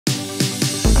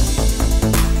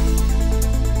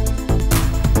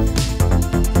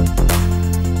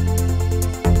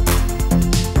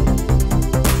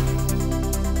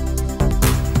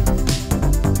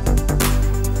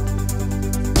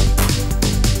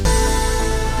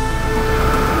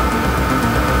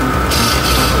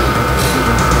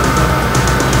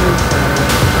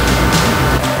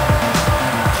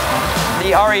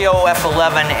Vario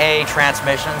F11A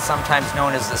transmission, sometimes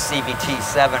known as the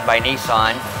CVT7 by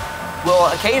Nissan, will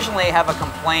occasionally have a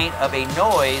complaint of a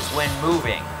noise when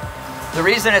moving. The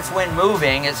reason it's when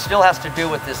moving, it still has to do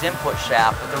with this input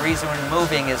shaft, but the reason when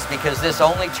moving is because this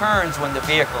only turns when the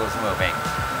vehicle is moving.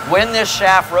 When this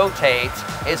shaft rotates,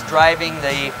 it's driving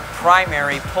the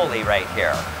primary pulley right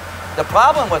here. The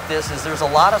problem with this is there's a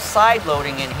lot of side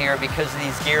loading in here because of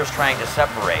these gears trying to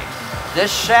separate. This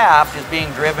shaft is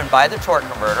being driven by the torque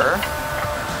converter,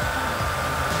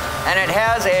 and it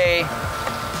has a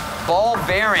ball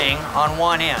bearing on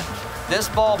one end. This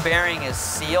ball bearing is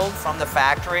sealed from the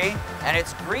factory, and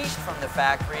it's greased from the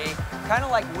factory, kind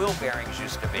of like wheel bearings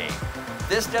used to be.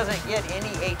 This doesn't get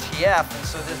any ATF, and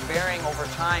so this bearing over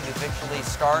time eventually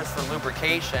starves for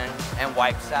lubrication and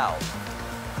wipes out.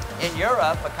 In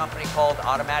Europe, a company called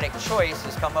Automatic Choice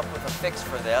has come up with a fix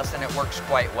for this, and it works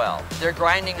quite well. They're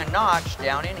grinding a notch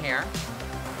down in here.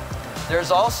 There's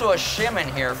also a shim in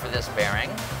here for this bearing.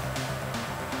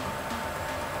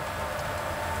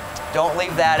 Don't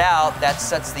leave that out, that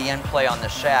sets the end play on the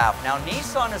shaft. Now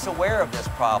Nissan is aware of this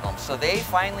problem, so they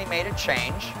finally made a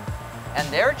change, and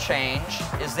their change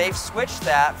is they've switched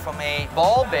that from a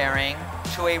ball bearing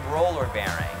to a roller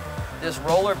bearing. This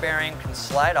roller bearing can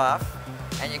slide off,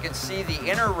 and you can see the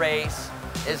inner race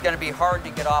is going to be hard to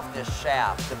get off this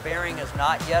shaft. The bearing is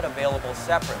not yet available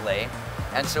separately,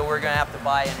 and so we're going to have to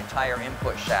buy an entire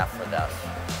input shaft for this.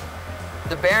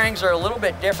 The bearings are a little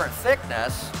bit different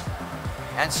thickness,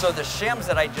 and so the shims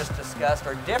that I just discussed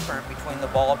are different between the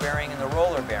ball bearing and the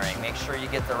roller bearing. Make sure you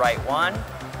get the right one.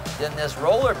 Then this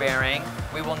roller bearing,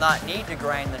 we will not need to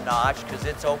grind the notch because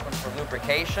it's open for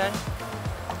lubrication,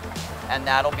 and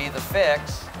that'll be the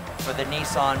fix for the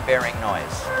Nissan bearing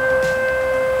noise.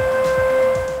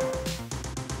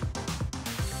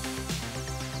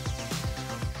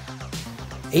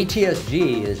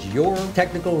 ATSG is your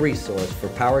technical resource for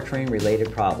powertrain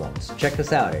related problems. Check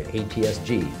us out at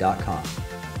atsg.com.